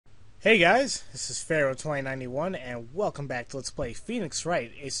Hey guys, this is Pharaoh 2091, and welcome back to Let's Play Phoenix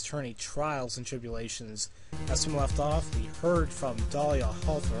Wright, Ace Attorney Trials and Tribulations. As we left off, we heard from Dahlia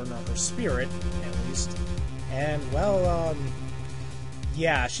Hawthorne, her spirit, at least. And, well,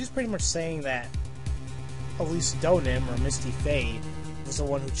 yeah, she's pretty much saying that Elise Donim, or Misty Faye, was the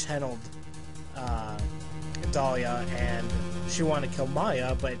one who channeled, Dahlia, and she wanted to kill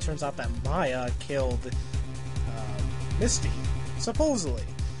Maya, but it turns out that Maya killed, Misty, supposedly.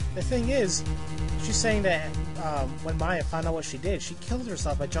 The thing is, she's saying that when Maya found out what she did, she killed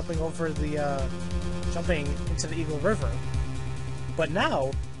herself by jumping into the Eagle River. But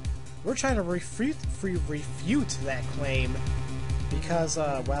now, we're trying to refute that claim because,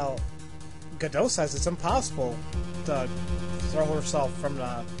 well, Godot says it's impossible to throw herself from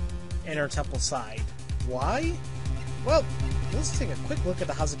the inner temple side. Why? Well, let's take a quick look at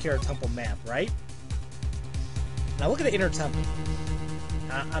the Hazakura temple map, right? Now look at the inner temple.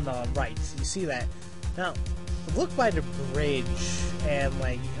 On the right, you see that. Now, look by the bridge and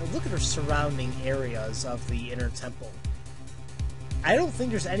look at the surrounding areas of the inner temple. I don't think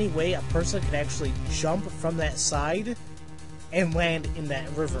there's any way a person could actually jump from that side and land in that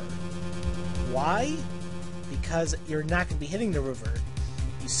river. Why? Because you're not going to be hitting the river.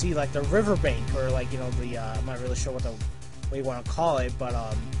 You see, like the riverbank, or I'm not really sure what the way you want to call it,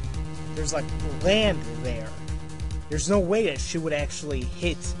 but there's like land there. There's no way that she would actually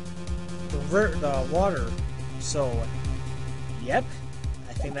hit the water. So, yep.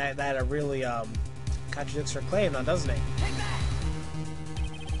 I think that really contradicts her claim now, doesn't it?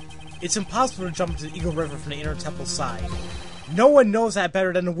 It's impossible to jump into the Eagle River from the inner temple side. No one knows that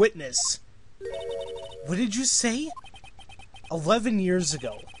better than the witness. What did you say? 11 years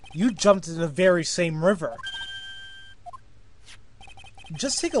ago, you jumped into the very same river.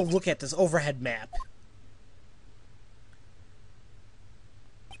 Just take a look at this overhead map.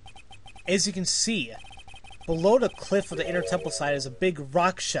 As you can see, below the cliff of the inner temple side is a big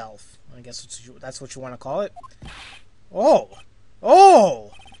rock shelf. I guess that's what you want to call it.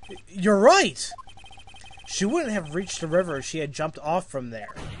 Oh! You're right! She wouldn't have reached the river if she had jumped off from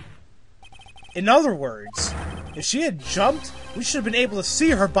there. In other words, if she had jumped, we should have been able to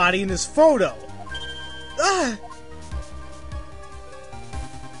see her body in this photo. Ah!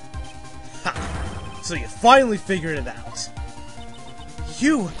 Ha! So you finally figured it out.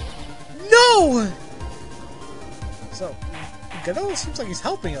 No! So, Godot seems like he's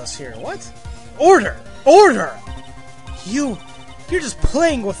helping us here. What? Order! Order! You're just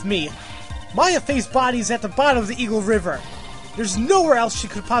playing with me. Maya Faye's body is at the bottom of the Eagle River. There's nowhere else she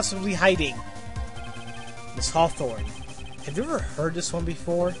could possibly be hiding. Miss Hawthorne, have you ever heard this one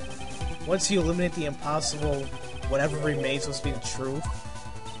before? Once you eliminate the impossible, whatever remains must be the truth?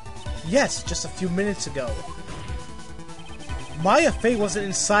 Yes, just a few minutes ago. Maya Faye wasn't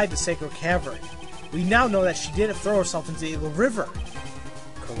inside the sacred cavern. We now know that she didn't throw herself into the Eagle River.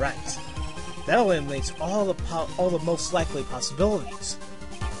 Correct. That eliminates all the most likely possibilities.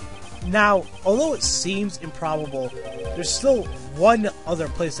 Now, although it seems improbable, there's still one other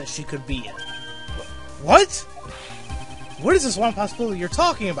place that she could be in. What? What is this one possibility you're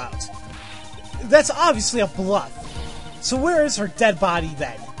talking about? That's obviously a bluff. So where is her dead body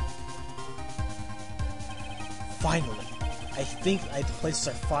then? Finally. I think the places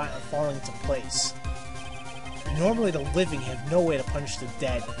are falling into place. Normally the living have no way to punish the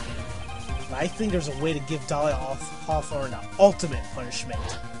dead. But I think there's a way to give Dahlia Hawthorne the ultimate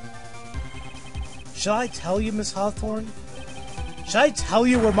punishment. Shall I tell you, Miss Hawthorne? Shall I tell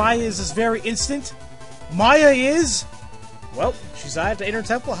you where Maya is this very instant? Maya is... Well, she's at the inner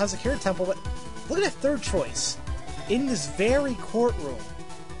temple, Hazakura temple, but look at that third choice. In this very courtroom.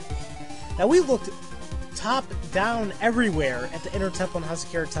 Now we looked top down everywhere at the inner temple and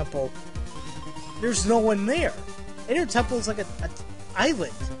Hazakura temple. There's no one there. Inner temple is like an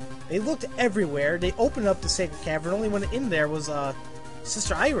island. They looked everywhere. They opened up the sacred cavern. Only one in there was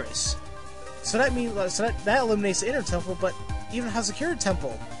Sister Iris. So that means that eliminates the inner temple. But even Hazakura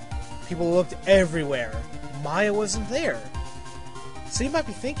temple, people looked everywhere. Maya wasn't there. So you might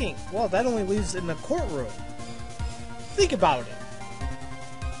be thinking, well, that only leaves in the courtroom. Think about it.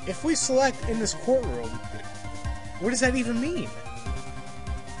 If we select in this courtroom, what does that even mean?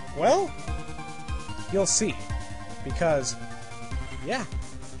 Well, you'll see. Because, yeah,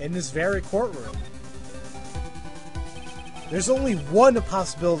 in this very courtroom, there's only one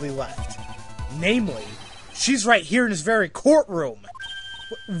possibility left. Namely, she's right here in this very courtroom.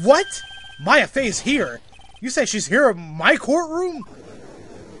 What? Maya Faye's here? You say she's here in my courtroom?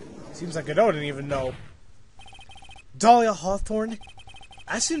 Seems like Godot didn't even know. Dahlia Hawthorne,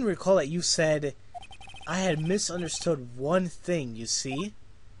 I seem to recall that you said I had misunderstood one thing, you see?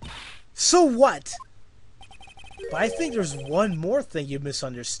 So what? But I think there's one more thing you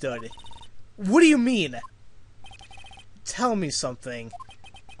misunderstood. What do you mean? Tell me something.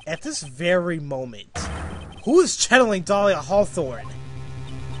 At this very moment, who is channeling Dahlia Hawthorne?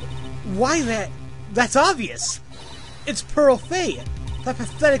 Why that's obvious. It's Pearl Fey, that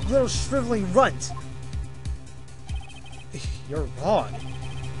pathetic little shriveling runt. You're wrong.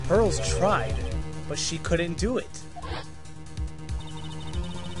 Pearl's tried, but she couldn't do it.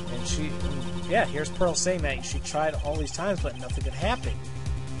 And yeah, here's Pearl saying that she tried all these times, but nothing could happen.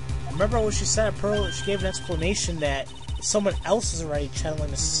 Remember what she said at Pearl? She gave an explanation that if someone else is already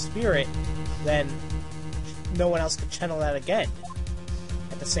channeling the spirit, then no one else could channel that again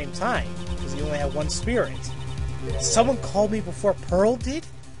at the same time, because you only have one spirit. Someone called me before Pearl did?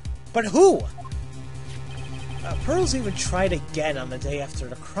 But who? Pearl's even tried again on the day after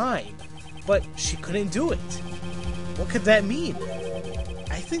the crime, but she couldn't do it. What could that mean?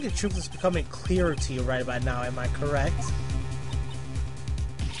 I think the truth is becoming clearer to you right about now, am I correct?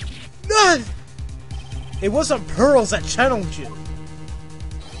 None! It wasn't Pearls that channeled you.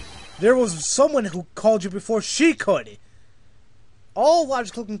 There was someone who called you before she could. All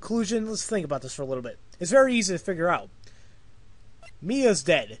logical conclusion, let's think about this for a little bit. It's very easy to figure out. Mia's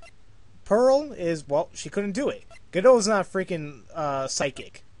dead. Pearl is, well, she couldn't do it. Godot's not a freaking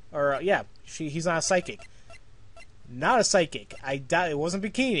psychic. Or, yeah, he's not a psychic. Not a psychic. I doubt it wasn't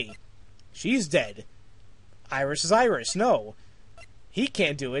Bikini. She's dead. Iris is Iris. No. He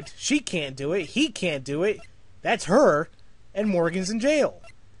can't do it. She can't do it. He can't do it. That's her. And Morgan's in jail.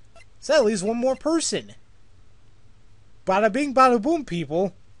 So that leaves one more person. Bada bing, bada boom,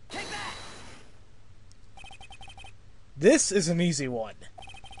 people. This is an easy one.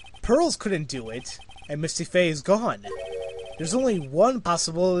 Pearls couldn't do it, and Misty Fey is gone. There's only one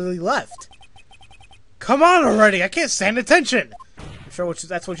possibility left. Come on already! I can't stand attention! I'm sure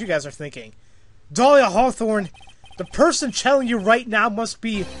that's what you guys are thinking. Dahlia Hawthorne, the person channeling you right now must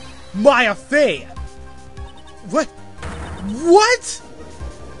be Maya Fey. What? What?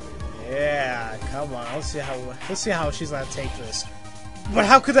 Yeah, come on. Let's see how she's gonna take this. But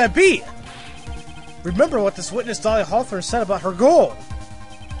how could that be? Remember what this witness Dahlia Hawthorne said about her goal.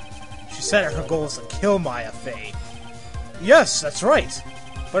 She said her goal is to kill Maya Fey. Yes, that's right.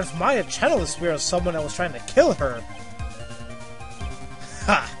 But if Maya channeled the spirit of someone that was trying to kill her...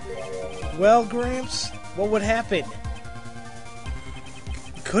 Ha! Well, Gramps, what would happen?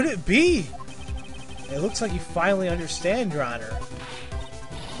 Could it be? It looks like you finally understand, Your Honor.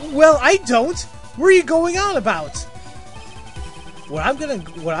 Well, I don't! What are you going on about? What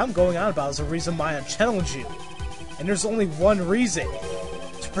I'm going on about is the reason Maya channeled you. And there's only one reason.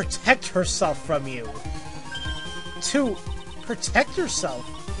 To protect herself from you. To protect herself?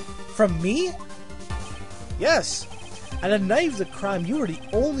 From me? Yes. On the night of the crime, you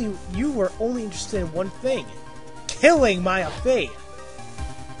were only interested in one thing. Killing Maya Fey.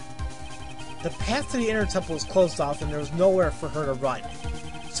 The path to the inner temple was closed off and there was nowhere for her to run.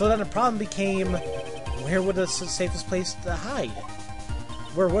 So then the problem became, where would the safest place to hide?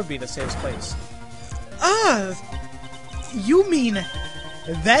 Where would be the safest place? Ah! You mean,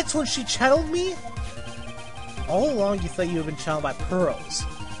 that's when she channeled me? All along you thought you had been channeled by Pearls.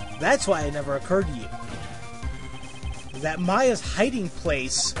 That's why it never occurred to you. That Maya's hiding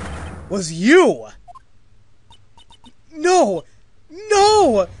place was you! No!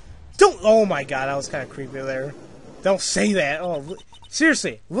 No! Don't! Oh my god, that was kind of creepy there. Don't say that. Oh,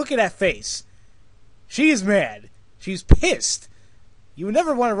 seriously, look at that face. She's mad. She's pissed. You would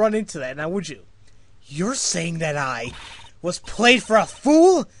never want to run into that, now would you? You're saying that I was played for a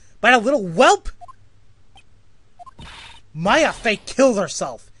fool by a little whelp? Maya Fey killed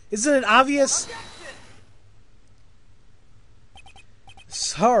herself. Isn't it obvious?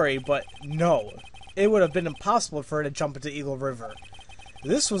 Sorry, but no. It would have been impossible for her to jump into Eagle River.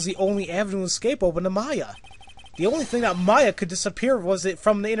 This was the only avenue of escape open to Maya. The only thing that Maya could disappear was it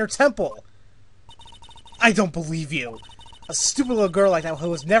from the inner temple. I don't believe you. A stupid little girl like that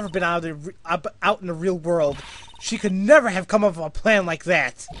who has never been out in the real world, she could never have come up with a plan like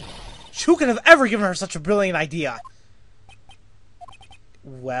that. Who could have ever given her such a brilliant idea?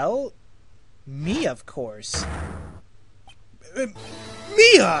 Well, me, of course.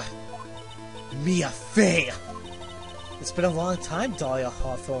 Mia! Mia Fey! It's been a long time, Dahlia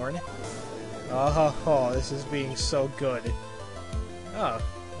Hawthorne. Oh, this is being so good. Oh, well,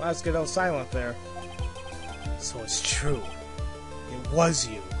 let's get all silent there. So it's true. It was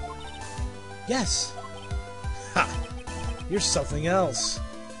you. Yes. Ha! You're something else.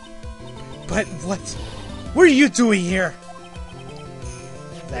 But what are you doing here?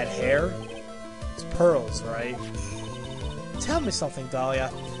 That hair? It's Pearls, right? Tell me something,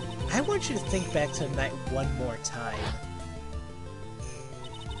 Dahlia. I want you to think back to the night one more time.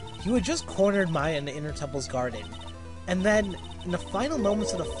 You had just cornered Maya in the Inner Temple's garden, and then, in the final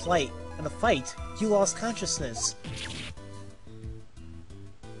moments of the fight, you lost consciousness.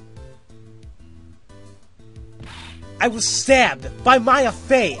 I was stabbed by Maya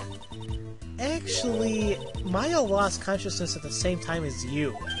Fey! Actually, Maya lost consciousness at the same time as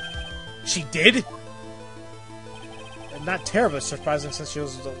you. She did? Not terribly surprising since she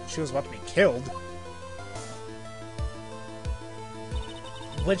was about to be killed.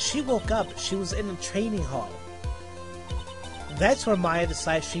 When she woke up, she was in a training hall. That's where Maya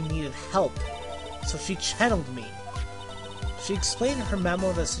decided she needed help, so she channeled me. She explained in her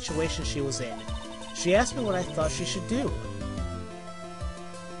memo the situation she was in. She asked me what I thought she should do.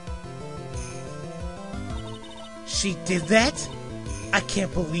 She did that? I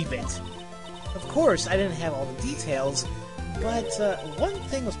can't believe it. Of course, I didn't have all the details, but one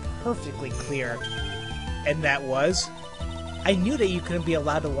thing was perfectly clear, and that was, I knew that you couldn't be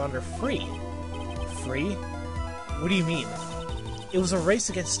allowed to wander free. Free? What do you mean? It was a race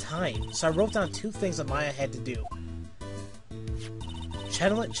against time, so I wrote down 2 things that Maya had to do.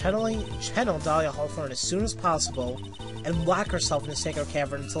 Channel Dahlia Hawthorne as soon as possible, and lock herself in the Sacred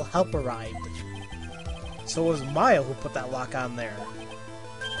Cavern until help arrived. So it was Maya who put that lock on there.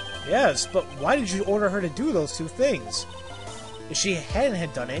 Yes, but why did you order her to do those 2 things? If she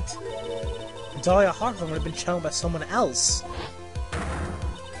hadn't done it, Dahlia Hawthorne would have been channeled by someone else.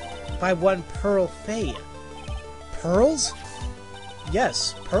 By one Pearl Fey. Pearls?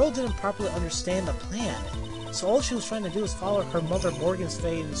 Yes, Pearl didn't properly understand the plan, so all she was trying to do was follow her mother Morgan's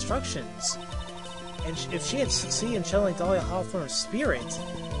Fey instructions. And if she had succeeded in channeling Dahlia Hawthorne's spirit,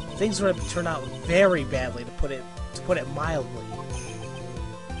 things would have turned out very badly, to put it mildly.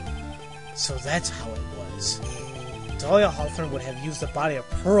 So that's how it was. Dahlia Hawthorne would have used the body of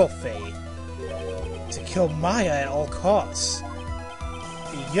Pearl Fey to kill Maya at all costs.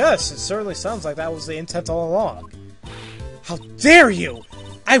 Yes, it certainly sounds like that was the intent all along. How dare you!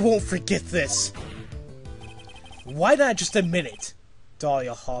 I won't forget this! Why not just admit it,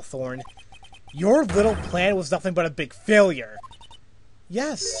 Dahlia Hawthorne? Your little plan was nothing but a big failure.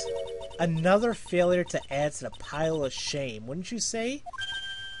 Yes, another failure to add to the pile of shame, wouldn't you say?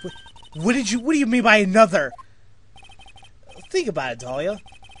 What do you mean by another? Think about it, Dahlia.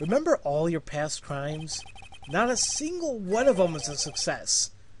 Remember all your past crimes? Not a single one of them was a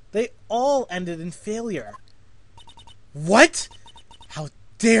success. They all ended in failure. What? How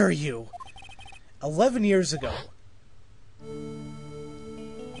dare you? 11 years ago.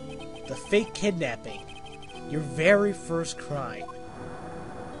 The fake kidnapping. Your very first crime.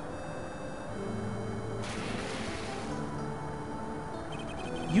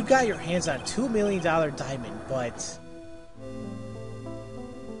 You got your hands on a $2 million diamond, but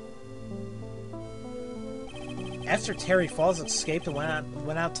after Terry Falls escaped and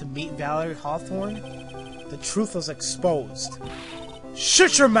went out to meet Valerie Hawthorne, the truth was exposed.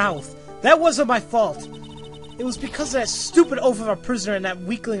 Shut your mouth! That wasn't my fault! It was because of that stupid oaf of a prisoner and that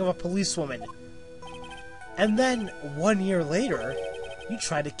weakling of a policewoman. And then, 1 year later, you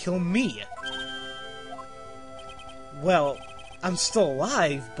tried to kill me. Well, I'm still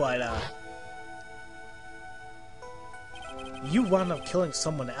alive, but, you wound up killing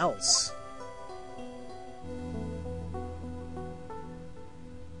someone else.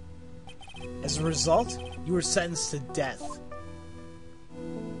 As a result, you were sentenced to death.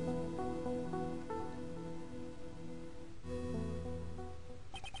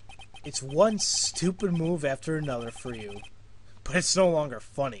 It's one stupid move after another for you, but it's no longer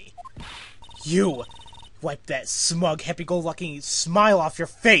funny. You! Wipe that smug, happy-go-lucky smile off your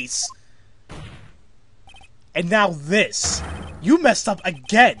face! And now this! You messed up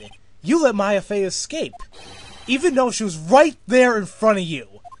again! You let Maya Fey escape, even though she was right there in front of you!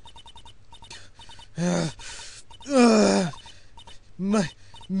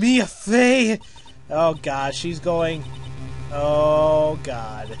 Mia Fey! Oh god, she's going... Oh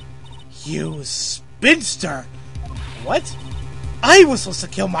god. You spinster! What? I was supposed to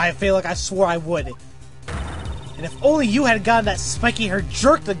kill Maya Fey like I swore I would! And if only you had gotten that spiky-haired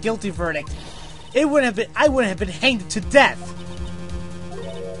jerk the guilty verdict, I wouldn't have been hanged to death!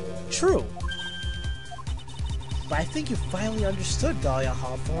 True. But I think you finally understood, Dahlia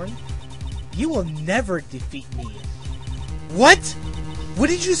Hawthorne. You will never defeat me. What? What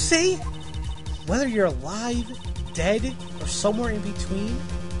did you say? Whether you're alive, dead, or somewhere in between,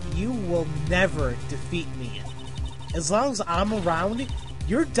 you will never defeat me. As long as I'm around,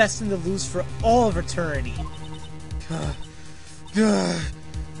 you're destined to lose for all of eternity.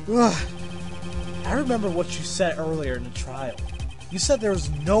 I remember what you said earlier in the trial. You said there was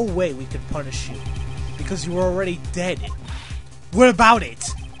no way we could punish you, because you were already dead. What about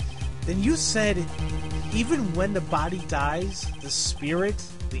it? Then you said, even when the body dies, the spirit,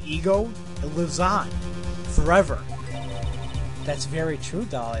 the ego, it lives on. Forever. That's very true,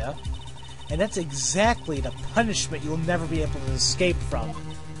 Dahlia. And that's exactly the punishment you'll never be able to escape from.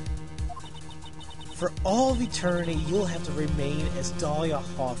 For all of eternity, you'll have to remain as Dahlia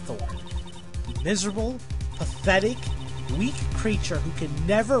Hawthorne. A miserable, pathetic, weak creature who can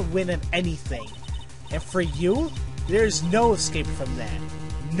never win at anything. And for you, there's no escape from that.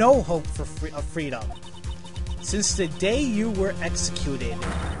 No hope for freedom. Since the day you were executed,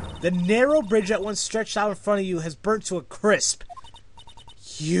 the narrow bridge that once stretched out in front of you has burnt to a crisp.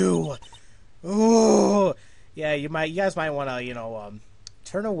 You... Ooh... Yeah, you guys might want to,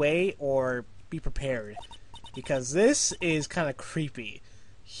 turn away or be prepared. Because this is kind of creepy.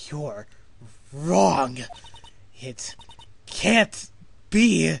 You're wrong. It can't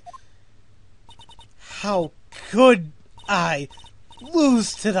be. How could I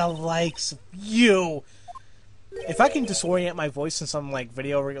lose to the likes of you? If I can disorient my voice in some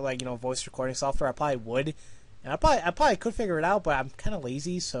video, voice recording software, I probably would. And I probably could figure it out, but I'm kind of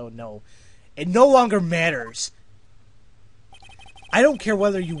lazy, so no. It no longer matters. I don't care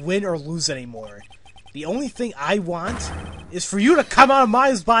whether you win or lose anymore. The only thing I want is for you to come out of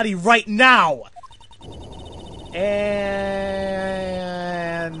Maya's body right now. And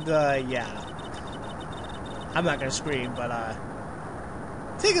yeah. I'm not gonna scream, but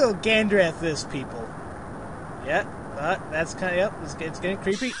take a little gander at this, people. Yeah, that's kind of, yep, it's getting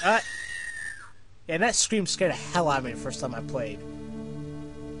creepy. And that scream scared the hell out of me the first time I played.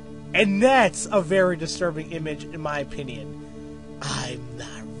 And that's a very disturbing image, in my opinion. I'm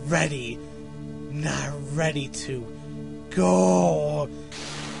not ready to go.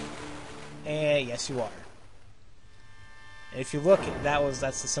 And yes, you are. And if you look,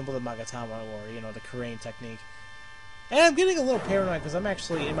 that's the symbol of Magatama, or the Korean technique. And I'm getting a little paranoid because I'm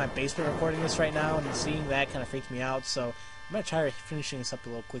actually in my basement recording this right now, and seeing that kind of freaked me out. So I'm gonna try finishing this up a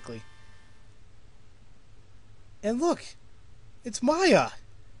little quickly. And look, it's Maya.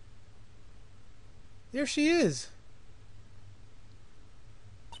 There she is.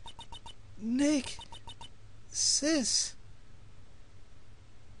 Nick, sis.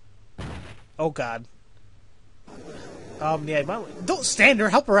 Oh God. Yeah, don't stand her.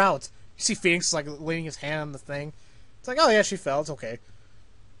 Help her out. You see Phoenix laying his hand on the thing. It's like, oh yeah, she fell. It's okay.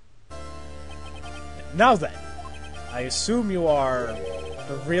 Now then, I assume you are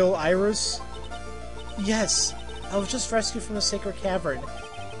the real Iris? Yes, I was just rescued from the Sacred Cavern.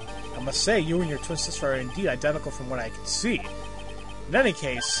 I must say, you and your twin sister are indeed identical from what I can see. In any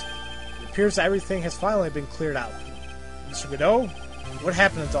case, it appears that everything has finally been cleared out. Mr. Godot, what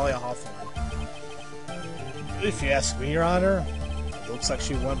happened to Dahlia Hawthorne? If you ask me, Your Honor, it looks like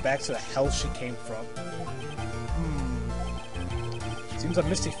she went back to the hell she came from. Seems that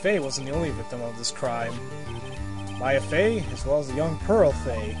Misty Faye wasn't the only victim of this crime. Maya Faye, as well as the young Pearl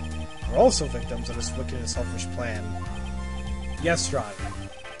Faye, were also victims of this wicked and selfish plan. Yes, Your Honor.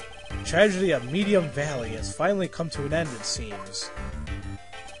 The tragedy of Medium Valley has finally come to an end, it seems.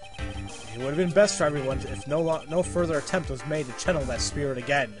 It would have been best for everyone if no further attempt was made to channel that spirit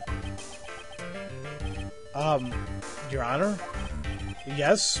again. Your Honor?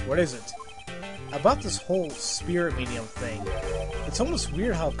 Yes, what is it? About this whole spirit medium thing. It's almost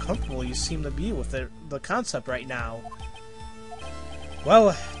weird how comfortable you seem to be with the concept right now.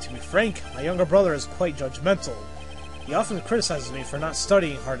 Well, to be frank, my younger brother is quite judgmental. He often criticizes me for not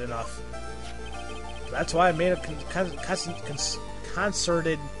studying hard enough. That's why I made a concerted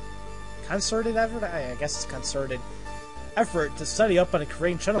effort? I guess it's concerted effort to study up on a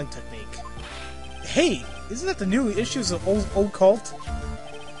Korean channeling technique. Hey, isn't that the new issues of Old Cult?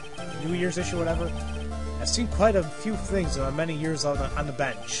 New Year's issue, whatever? I've seen quite a few things in my many years on the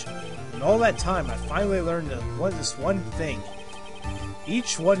bench. In all that time, I finally learned this one thing.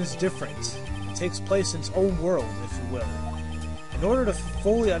 Each one is different. It takes place in its own world, if you will. In order to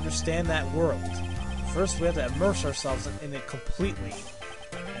fully understand that world, first we have to immerse ourselves in it completely.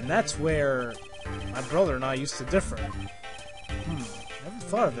 And that's where my brother and I used to differ. Never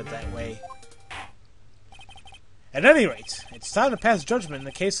thought of it that way. At any rate, it's time to pass judgment in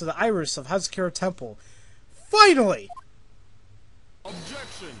the case of the Iris of Hazakura Temple. Finally!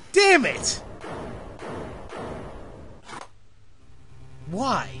 Objection! Damn it!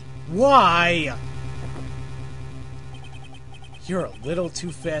 Why? Why? You're a little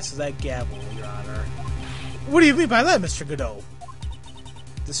too fast for that gavel, Your Honor. What do you mean by that, Mr. Godot?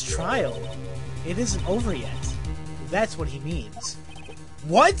 This trial, it isn't over yet. That's what he means.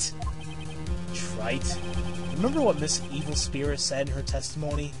 What? Trite. Remember what Miss Evil Spirit said in her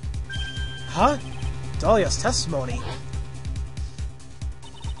testimony? Huh? Dahlia's testimony?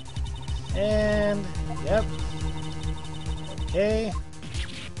 And... yep. Okay.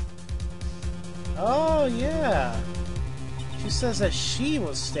 Oh, yeah. She says that she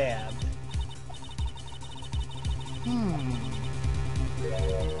was stabbed. I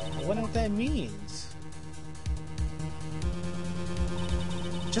wonder what that means.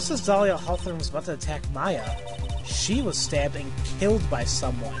 Just as Dahlia Hawthorne was about to attack Maya, she was stabbed and killed by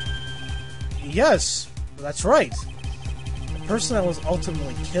someone. Yes, that's right. The person that was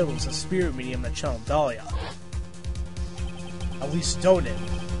ultimately killed was a spirit medium that channeled Dahlia. At least Donin.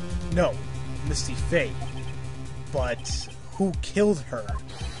 No, Misty Faye. But who killed her?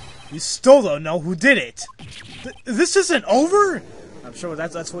 We still don't know who did it. This isn't over? I'm sure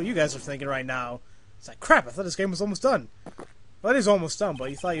that's what you guys are thinking right now. It's like, crap, I thought this game was almost done. Well, it is almost done, but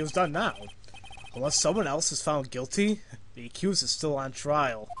you thought it was done now. Unless someone else is found guilty, the accused is still on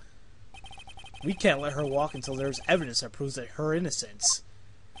trial. We can't let her walk until there's evidence that proves that her innocence.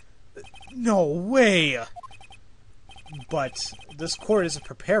 No way! But this court isn't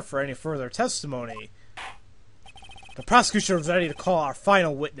prepared for any further testimony. The prosecution is ready to call our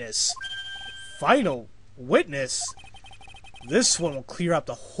final witness. Final witness? This one will clear up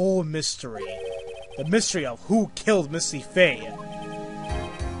the whole mystery. The mystery of who killed Misty Faye.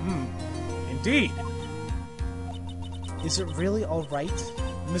 Indeed. Is it really alright,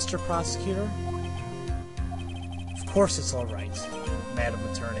 Mr. Prosecutor? Of course it's alright, Madam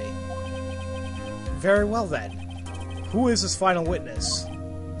Attorney. Very well then. Who is this final witness?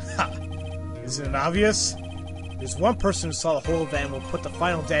 Ha! Isn't it obvious? There's one person who saw the whole event and will put the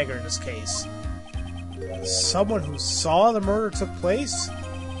final dagger in this case. Someone who saw the murder took place?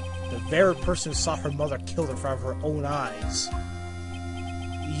 The very person who saw her mother killed in front of her own eyes.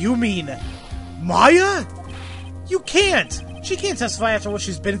 You mean... Maya? You can't! She can't testify after what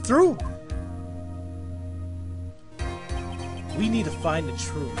she's been through! We need to find the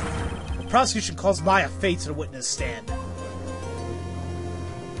truth. The prosecution calls Maya Faye to the witness stand.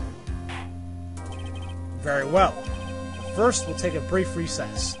 Very well. First, we'll take a brief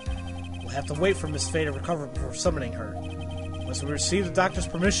recess. We'll have to wait for Miss Faye to recover before summoning her. Once we receive the doctor's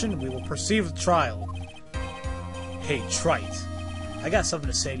permission, we will proceed with the trial. Hey, Trite. I got something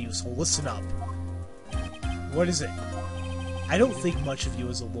to say to you, so listen up. What is it? I don't think much of you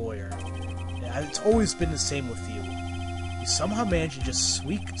as a lawyer. It's always been the same with you. You somehow manage to just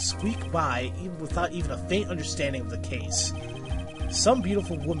squeak by even without even a faint understanding of the case. Some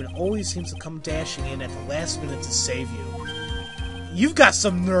beautiful woman always seems to come dashing in at the last minute to save you. You've got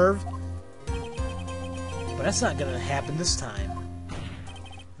some nerve! But that's not gonna happen this time.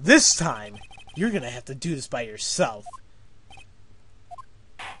 This time, you're gonna have to do this by yourself.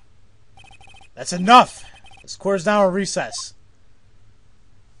 That's enough! This court is now in recess.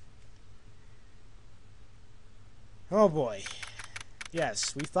 Oh boy.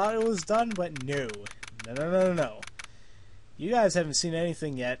 Yes, we thought it was done, but no. No. You guys haven't seen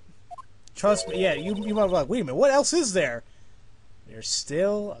anything yet. Trust me, yeah, you might be like, wait a minute, what else is there? There's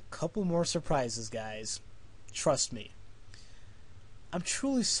still a couple more surprises, guys. Trust me. I'm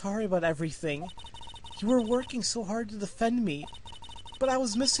truly sorry about everything. You were working so hard to defend me. But I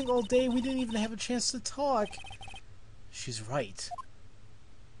was missing all day, we didn't even have a chance to talk. She's right.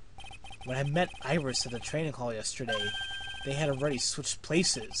 When I met Iris at the training hall yesterday, they had already switched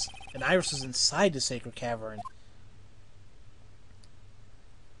places, and Iris was inside the Sacred Cavern.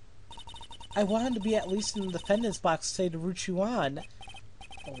 I wanted to be at least in the defendant's box today to root you on.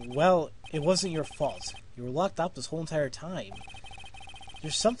 Well, it wasn't your fault. You were locked up this whole entire time.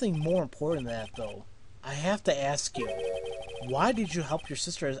 There's something more important than that, though. I have to ask you, why did you help your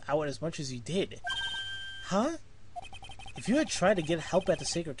sister out as much as you did? Huh? If you had tried to get help at the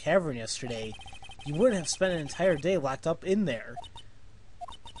Sacred Cavern yesterday, you wouldn't have spent an entire day locked up in there.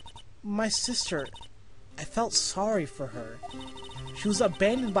 My sister, I felt sorry for her. She was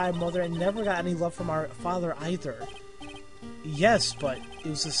abandoned by her mother and never got any love from our father either. Yes, but it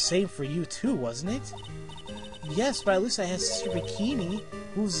was the same for you too, wasn't it? Yes, but at least I had Sister Bikini,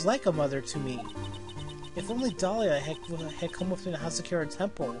 who was like a mother to me. If only Dahlia had come with me to Hasakura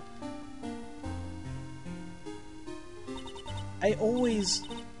Temple. I always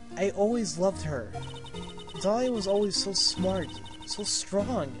loved her. Dahlia was always so smart, so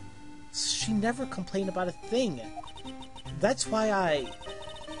strong. She never complained about a thing. That's why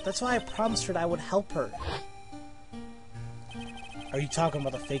I promised her that I would help her. Are you talking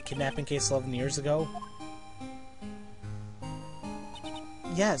about the fake kidnapping case 11 years ago?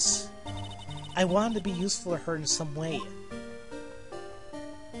 Yes. I wanted to be useful to her in some way.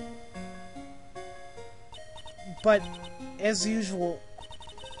 But, as usual,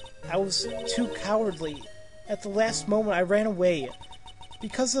 I was too cowardly. At the last moment, I ran away.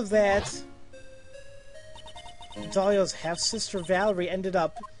 Because of that, Dahlia's half-sister Valerie ended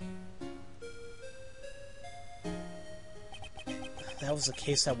up... That was the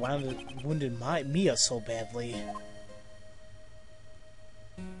case that wounded Mia so badly.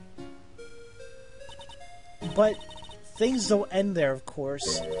 But things don't end there, of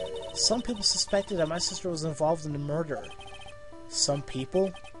course. Some people suspected that my sister was involved in the murder. Some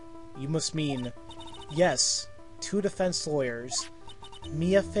people? You must mean... Yes, 2 defense lawyers,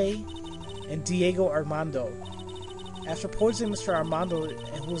 Mia Fey and Diego Armando. After poisoning Mr. Armando,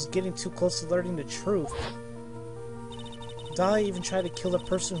 who was getting too close to learning the truth, Dahlia even tried to kill the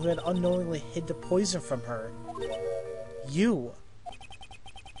person who had unknowingly hid the poison from her. You.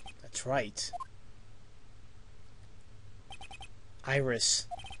 That's right. Iris,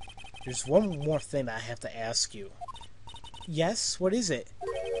 there's one more thing that I have to ask you. Yes, what is it?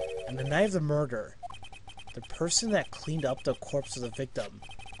 On the night of the murder, the person that cleaned up the corpse of the victim,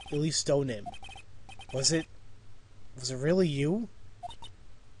 Elise Donim, was it really you?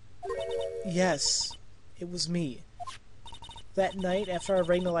 Yes, it was me. That night, after I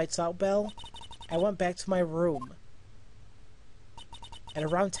rang the lights out bell, I went back to my room. At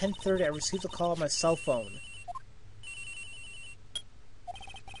around 10:30, I received a call on my cell phone.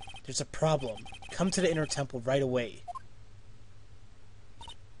 There's a problem. Come to the inner temple right away.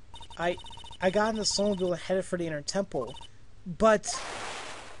 I got in the snowmobile and headed for the inner temple, but...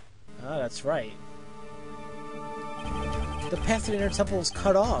 Ah, that's right. The path to the inner temple was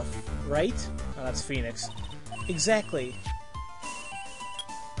cut off, right? Oh, that's Phoenix. Exactly.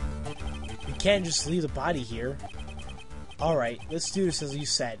 We can't just leave the body here. Alright, let's do this as you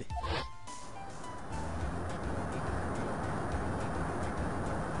said.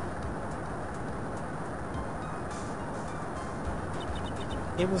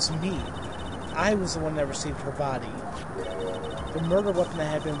 It was me. I was the one that received her body. The murder weapon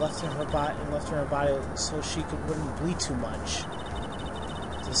that had been left in her body so she wouldn't bleed too much.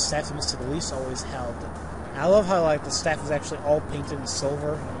 The staff that Mr. Elise always held. And I love how the staff is actually all painted in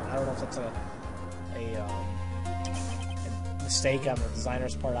silver. I don't know if that's a mistake on the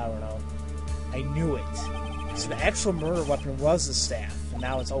designer's part. I don't know. I knew it. So the actual murder weapon was the staff, and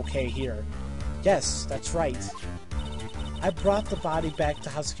now it's okay here. Yes, that's right. I brought the body back to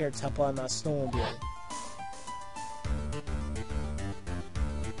Housecare Temple on a snowmobile.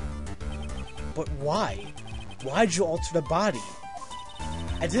 But why? Why'd you alter the body?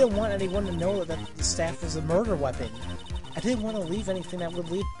 I didn't want anyone to know that the staff was a murder weapon. I didn't want to leave anything that would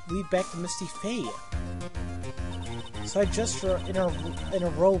lead back to Misty Faye. So I dressed her in a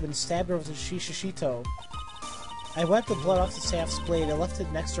robe and stabbed her with a shishito. I wiped the blood off the staff's blade and left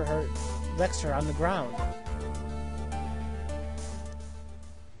it next to her on the ground.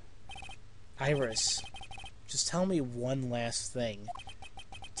 Iris, just tell me one last thing.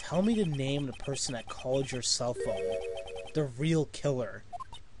 Tell me to name the person that called your cell phone. The real killer.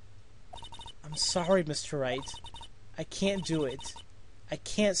 I'm sorry, Mr. Wright. I can't do it. I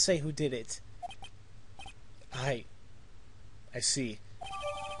can't say who did it. I see.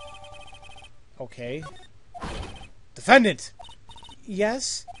 Okay. Defendant!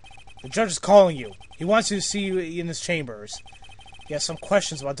 Yes? The judge is calling you. He wants you to see you in his chambers. He has some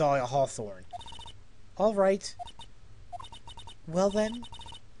questions about Dahlia Hawthorne. Alright. Well then,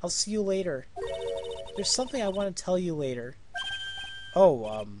 I'll see you later. There's something I want to tell you later.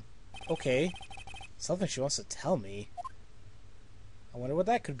 Oh, okay. Something she wants to tell me. I wonder what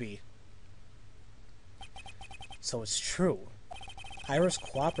that could be. So it's true. Iris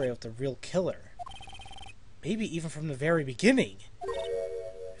cooperated with the real killer. Maybe even from the very beginning.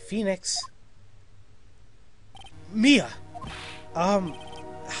 Phoenix. Mia!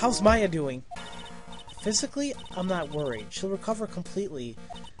 How's Maya doing? Physically, I'm not worried. She'll recover completely.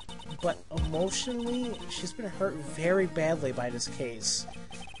 But emotionally, she's been hurt very badly by this case.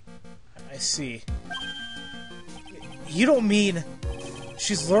 I see. You don't mean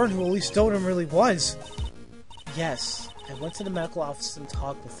she's learned who Elise Donim really was? Yes. I went to the medical office and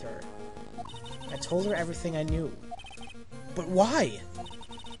talked with her. I told her everything I knew. But why?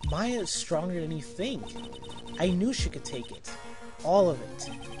 Maya is stronger than you think. I knew she could take it. All of it.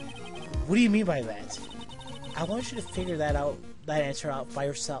 What do you mean by that? I want you to figure that answer out by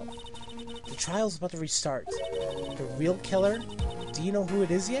yourself. The trial's about to restart. The real killer? Do you know who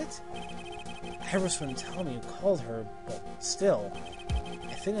it is yet? Iris wouldn't tell me who called her, but still,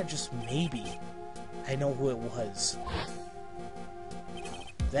 I think that just maybe I know who it was.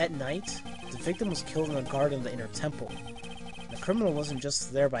 That night, the victim was killed in the garden of the inner temple. The criminal wasn't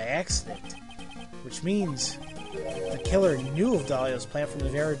just there by accident, which means The killer knew of Dahlia's plan from the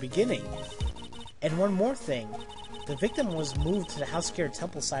very beginning. And one more thing. The victim was moved to the House-Scared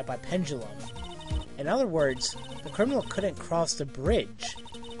Temple side by pendulum. In other words, the criminal couldn't cross the bridge.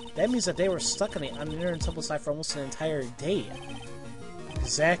 That means that they were stuck on the inner temple side for almost an entire day.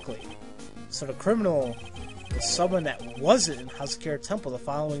 Exactly. So the criminal was someone that wasn't in House-Scared Temple the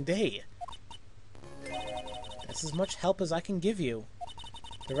following day. That's as much help as I can give you.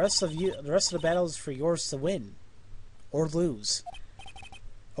 The rest of the battle is for yours to win. Or lose.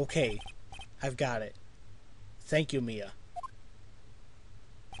 Okay, I've got it. Thank you, Mia.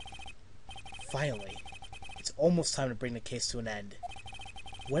 Finally, it's almost time to bring the case to an end.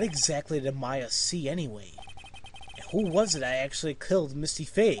 What exactly did Maya see anyway? And who was it that actually killed Misty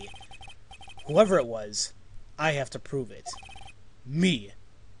Faye? Whoever it was, I have to prove it. Me.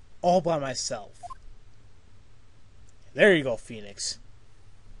 All by myself. There you go, Phoenix.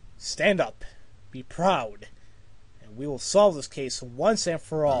 Stand up. Be proud. And we will solve this case once and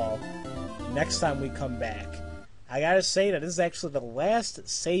for all next time we come back. I gotta say that this is actually the last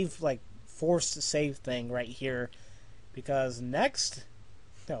save, forced save thing right here. Because next...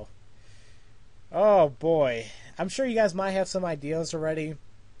 No. Oh, boy. I'm sure you guys might have some ideas already.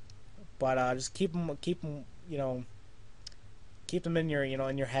 But just keep them, keep them in your,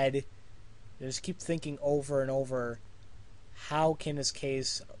 in your head. Just keep thinking over and over, how can this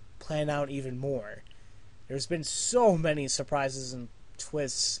case plan out even more? There's been so many surprises and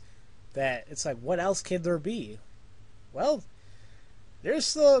twists that it's like, what else could there be? Well, there's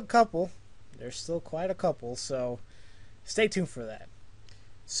still a couple. There's still quite a couple, so stay tuned for that.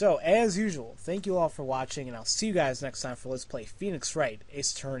 So, as usual, thank you all for watching, and I'll see you guys next time for Let's Play Phoenix Wright,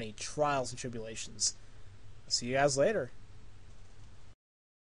 Ace Attorney, Trials and Tribulations. I'll see you guys later.